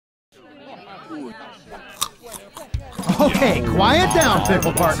Okay, quiet down,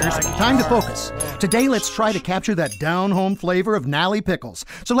 pickle partners. Time to focus. Today, let's try to capture that down-home flavor of Nalley Pickles.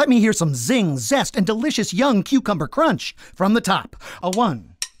 So let me hear some zing, zest, and delicious young cucumber crunch from the top. A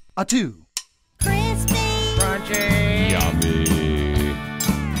 1, a 2. Crispy. Crunchy. Yummy.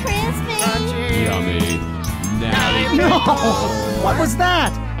 Crispy. Crunchy. Yummy. Nalley. No! What was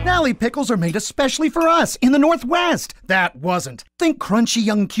that? Nalley Pickles are made especially for us in the Northwest. That wasn't. Think crunchy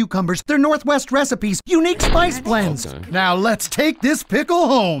young cucumbers. They're Northwest recipes, unique spice blends. Okay. Now let's take this pickle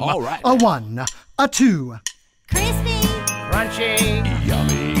home. All right. A 1, a 2. Crispy. Crunchy.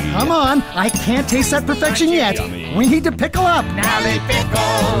 Yummy. Come on, I can't taste that perfection yet. Yummy. We need to pickle up. Nalley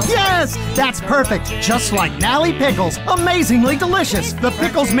Pickles. Yes, that's perfect. Just like Nalley Pickles. Amazingly delicious. The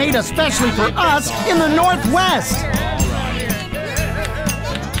pickles made especially for us in the Northwest.